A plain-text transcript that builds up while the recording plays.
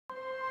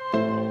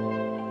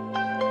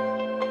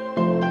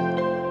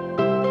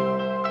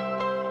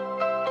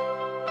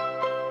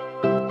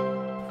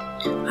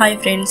Hi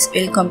friends,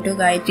 welcome to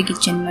Gayatri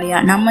Kitchen Maya.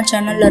 நம்ம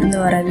சேனல்ல இருந்து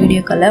வர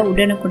வீடியோக்களை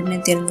உடனுக்குடனே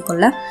தெரிந்து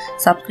கொள்ள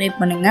subscribe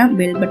பண்ணுங்க,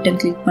 bell button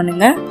click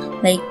பண்ணுங்க,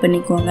 like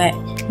பண்ணிக்கோங்க.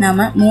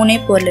 நாம மூணே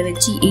பொருளை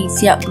வச்சு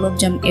ஈஸியா குலோப்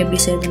ஜாம் எப்படி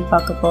செய்யறதுன்னு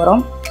பார்க்க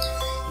போறோம்.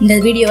 இந்த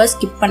வீடியோவை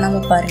ஸ்கிப்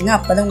பண்ணாம பாருங்க,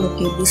 அப்பதான்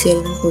உங்களுக்கு எப்படி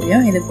செய்யறதுன்னு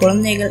புரியும். இது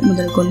குழந்தைகள்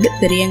முதல் கொண்டு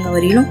பெரியவங்க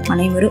வரையிலும்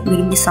அனைவரும்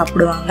விரும்பி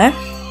சாப்பிடுவாங்க.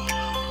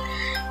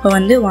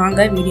 இப்போ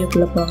வாங்க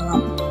வீடியோக்குள்ள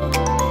போகலாம்.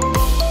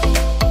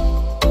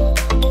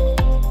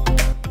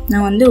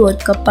 நான்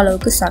 1 கப்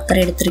அளவுக்கு சர்க்கரை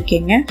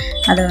எடுத்துருக்கேங்க.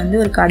 அதை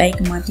ஒரு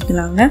கடாய்க்கு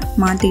மாற்றிக்கலாங்க.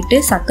 மாற்றிட்டு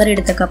சர்க்கரை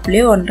எடுத்த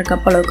கப்லேயே 1.5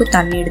 கப் அளவுக்கு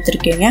தண்ணி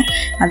எடுத்துருக்கேங்க.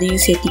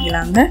 அதையும்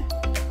சேர்த்திக்கலாங்க.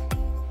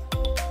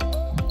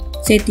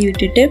 சேர்த்தி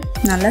விட்டுட்டு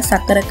நல்லா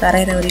சர்க்கரை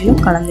கரையிற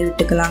வரையிலும் கலந்து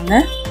விட்டுக்கலாங்க.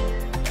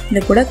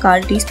 இது கூட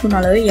 1/4 டீஸ்பூன்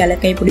அளவு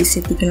ஏலக்காய் பொடி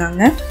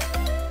சேர்த்திக்கலாங்க.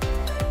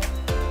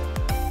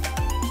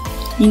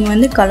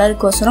 நீங்கள்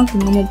கலருக்கோசரம்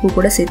குங்குமப்பூ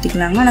கூட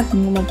சேர்த்திக்கலாங்க. ஆனால்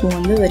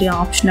குங்குமப்பூ வெரி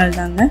ஆப்ஷனல்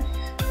தாங்க.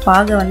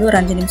 பாகை ஒரு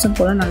 5 நிமிஷம்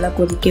போல் நல்லா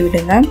கொதிக்க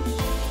விடுங்க.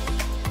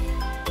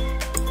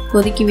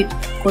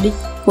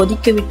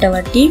 கொதிக்க விட்ட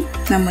வாட்டி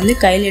நம்ம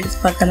கையில் எடுத்து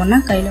பார்த்தோம்னா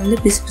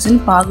கையில் பிசு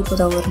பிசுன்னு பாகு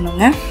புதவு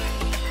வரணுங்க.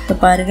 இப்போ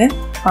பாருங்கள்,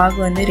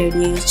 பாகு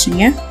ரெடி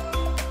ஆயிடுச்சுங்க.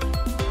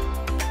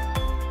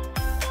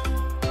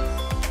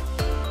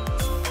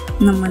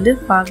 நம்ம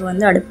பாகு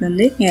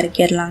அடுப்புலேருந்து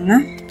இறக்கிடலாங்க.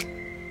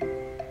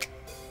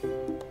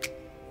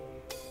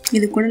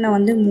 இது கூட நான்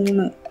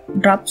 3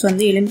 ட்ராப்ஸ்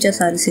எலுமிச்சை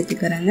சாறு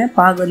சேர்த்துக்கிறேங்க.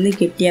 பாகு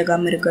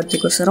கெட்டியாகாமல்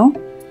இருக்கிறதுக்கோசரம்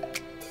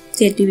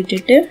சேர்த்து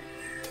விட்டுட்டு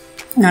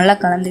நல்லா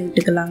கலந்து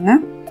விட்டுக்கலாங்க.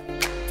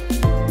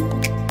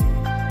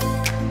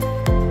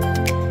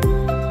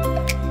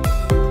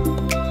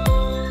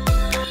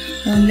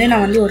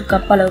 நான் 1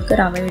 கப் அளவுக்கு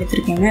ரவை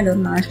எடுத்துருக்கேங்க. அது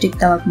ஒரு நான்ஸ்டிக்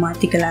தவாக்கு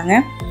மாற்றிக்கலாங்க.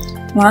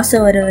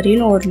 வாசம் வர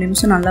வரையிலும் 1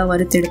 நிமிஷம் நல்லா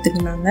வறுத்து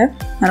எடுத்துக்கலாங்க.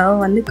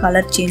 ரவை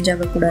கலர் சேஞ்ச்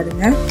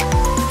ஆகக்கூடாதுங்க.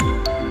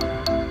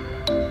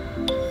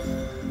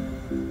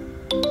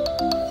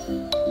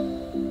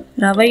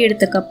 ரவை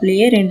எடுத்த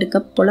கப்லேயே 2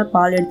 கப் போல்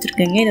பால்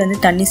எடுத்துருக்கேங்க.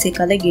 இது தண்ணி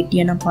சேர்க்காத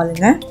கெட்டியான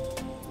பாலுங்க.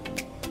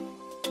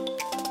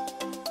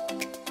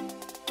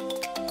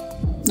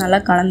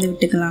 நல்லா கலந்து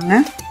விட்டுக்கலாங்க.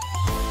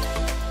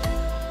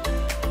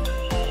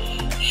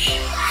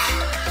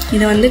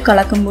 இதை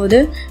கலக்கும்போது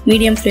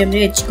மீடியம்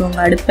ஃப்ளேம்லேயே வச்சுக்கோங்க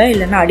அடுப்பை,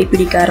 இல்லைன்னா அடி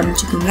பிடிக்க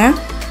ஆரம்பிச்சுக்கோங்க.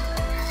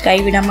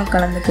 கைவிடாமல்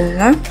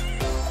கலந்துக்கோங்க.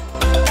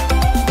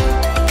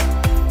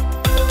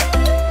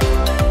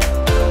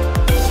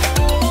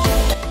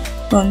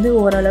 இப்போ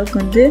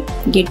ஓரளவுக்கு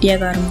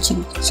கெட்டியாக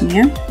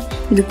ஆரம்பிச்சுக்கிச்சுங்க.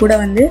 இது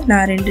கூட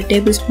நான் 2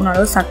 டேபிள் ஸ்பூன்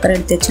அளவு சர்க்கரை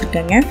எடுத்து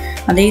வச்சுருக்கேங்க.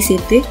 அதையும்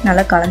சேர்த்து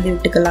நல்லா கலந்து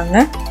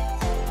விட்டுக்கலாங்க.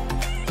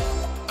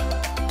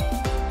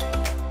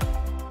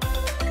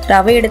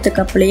 ரவை எடுத்த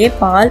கப்லேயே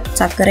பால்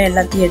சர்க்கரை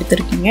எல்லாத்தையும்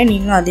எடுத்துருக்கீங்க.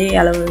 நீங்களும் அதே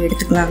அளவு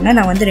எடுத்துக்கலாங்க.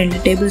 நான் 2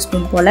 டேபிள்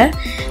ஸ்பூன் போல்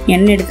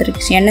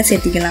எண்ணெய்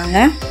சேர்த்திக்கலாங்க.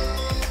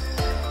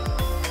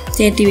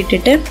 சேர்த்தி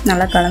விட்டுட்டு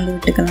நல்லா கலந்து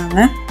விட்டுக்கலாங்க.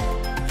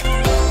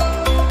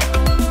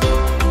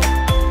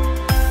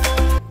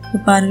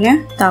 இப்போ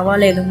பாருங்கள்,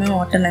 தவாவில் எதுவுமே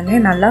ஓட்டலைங்க.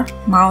 நல்லா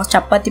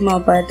சப்பாத்தி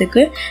மாவு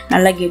பதத்துக்கு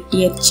நல்லா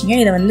கெட்டியாகிடுச்சிங்க.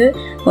 இதை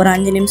ஒரு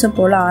 5 நிமிஷம்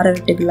போல் ஆற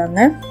விட்டுக்கலாங்க.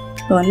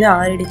 இப்போ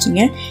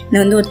ஆறிடுச்சிங்க.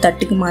 இதை ஒரு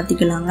தட்டுக்கு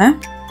மாற்றிக்கலாங்க.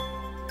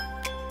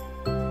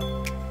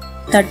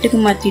 தட்டுக்கு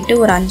மாற்றிட்டு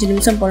ஒரு 5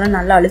 நிமிஷம் போல்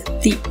நல்லா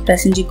அழுத்தி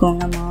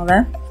பிசைஞ்சிக்கோங்க மாவை.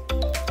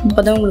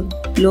 இப்போ தான்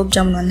உங்களுக்கு குலோப்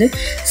ஜாமுன்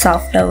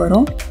சாஃப்டாக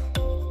வரும்.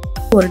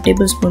 1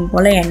 டேபிள் ஸ்பூன்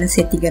போல் எண்ணெய்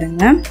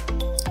சேர்த்திக்கிறேங்க,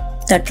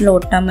 தட்டில்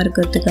ஒட்டாமல்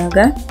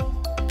இருக்கிறதுக்காக.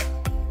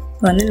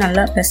 இப்போ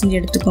நல்லா பிசைஞ்சு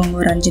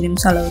எடுத்துக்கோங்க ஒரு 5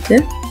 நிமிஷம் அளவுக்கு.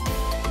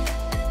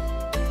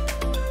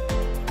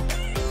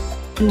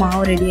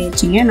 மாவு ரெடி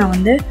ஆயிடுச்சிங்க.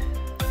 நான்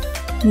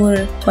ஒரு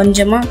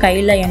கொஞ்சமாக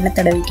கையில் எண்ணெய்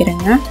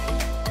தடவிக்கிறேங்க.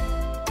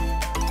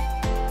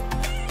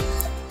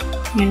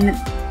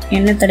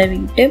 எண்ணெய்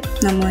தடவிக்கிட்டு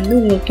நம்ம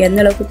உங்களுக்கு எந்த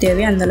அளவுக்கு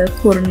தேவையோ அந்த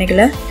அளவுக்கு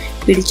உருண்டைகளை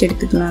பிடிச்சு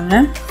எடுத்துக்கலாங்க.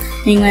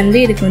 நீங்கள்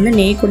இதுக்கு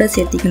நெய் கூட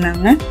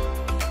சேர்த்திக்கலாங்க.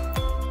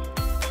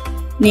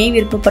 நெய்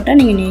விருப்பப்பட்டால்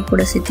நீங்கள் நெய்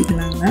கூட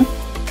சேர்த்திக்கலாங்க.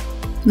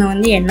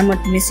 நான் எண்ணெய்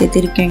மட்டுமே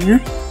சேர்த்திருக்கேங்க.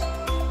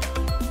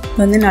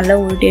 நல்லா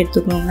உருட்டி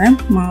எடுத்துக்கோங்க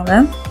மாவை.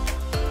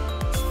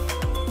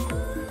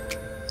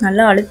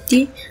 நல்லா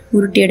அழுத்தி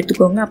உருட்டி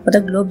எடுத்துக்கோங்க. அப்போ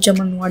தான் குலோப்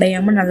ஜாமுன்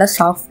உடையாமல் நல்லா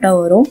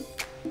சாஃப்டாக வரும்.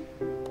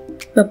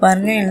 இப்போ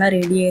பாருங்கள், எல்லாம்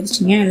ரெடி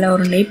ஆயிடுச்சிங்க. எல்லாம்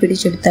ஒரு நெய்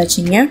பிடிச்சு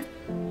எடுத்தாச்சுங்க.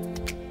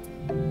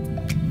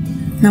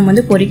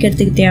 நம்ம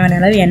பொரிக்கிறதுக்கு தேவையான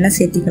அளவு எண்ணெய்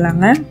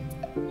சேர்த்திக்கலாங்க.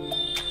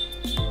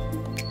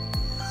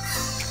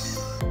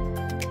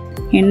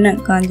 எண்ணெய்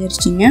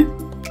காஞ்சிருச்சிங்க.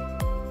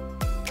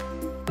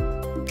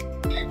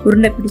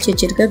 உருண்டை பிடிச்சி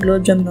வச்சுருக்க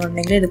குலோப் ஜாமுன்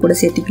உருண்டைகளை இது கூட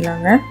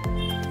சேர்த்திக்கலாங்க.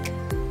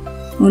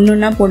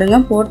 ஒன்றுன்னா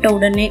போடுங்க, போட்ட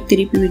உடனே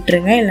திருப்பி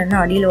விட்டுருங்க, இல்லைன்னா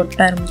அடியில்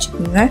ஒட்ட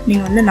ஆரம்பிச்சுக்கோங்க.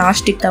 நீங்கள்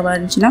நான்ஸ்டிக் தவா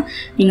இருந்துச்சுன்னா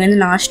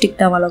நீங்கள் நான்ஸ்டிக்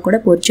தவாவில் கூட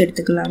பொரிச்சு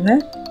எடுத்துக்கலாங்க.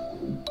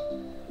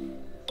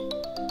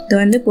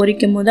 இது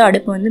பொரிக்கும் போது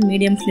அடுப்பை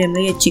மீடியம்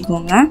ஃப்ளேம்லேயே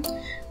வச்சுக்கோங்க.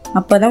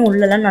 அப்போ தான்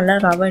உள்ளெல்லாம் நல்லா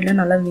ரவையெல்லாம்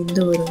நல்லா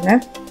வெந்து வருங்க.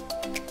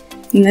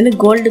 நீங்கள்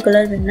கோல்டு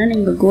கலர் வேணுன்னா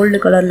நீங்கள்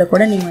கோல்டு கலரில்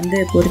கூட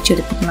நீங்கள் பொரிச்சு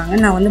எடுத்துக்கலாங்க.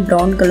 நான்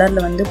ப்ரௌன்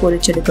கலரில்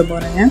பொரிச்சு எடுக்க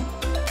போகிறேங்க.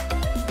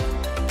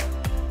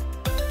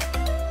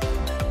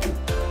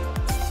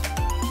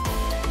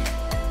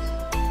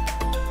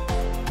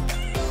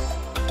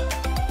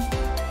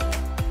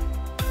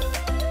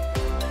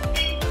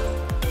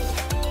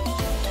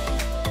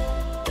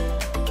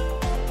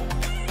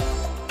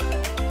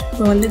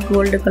 இப்போ வந்து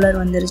கோல்டு கலர்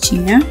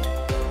வந்துருச்சுங்க.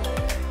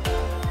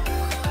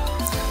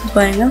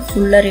 பாருங்கள்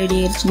ஃபுல்லாக ரெடி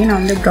ஆயிடுச்சுங்க. நான்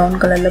வந்து ப்ரௌன்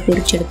கலரில்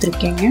பொரிச்சு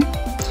எடுத்துருக்கேங்க.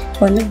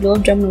 இப்போ வந்து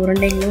குலோப் ஜாமுன்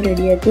உருண்டைகளும்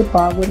ரெடியாக இருக்குது,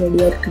 பாகும்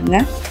ரெடியாக இருக்குங்க.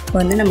 இப்போ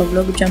வந்து நம்ம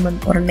குலோப் ஜாமுன்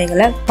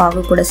உருண்டைகளை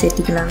பாகு கூட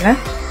சேர்த்துக்கலாங்க.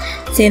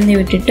 சேர்ந்து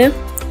விட்டுட்டு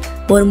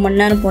 1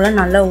 மணி நேரம் போல்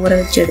நல்லா ஊற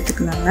வச்சு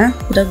எடுத்துக்கலாங்க.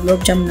 அப்போ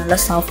குலோப் ஜாமுன் நல்லா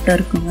சாஃப்டாக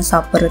இருக்குங்க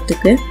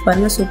சாப்பிட்றதுக்கு.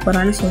 பாருங்கள்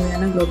சூப்பரான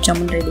சுவையான குலோப்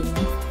ஜாமுன்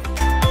ரெடிங்க.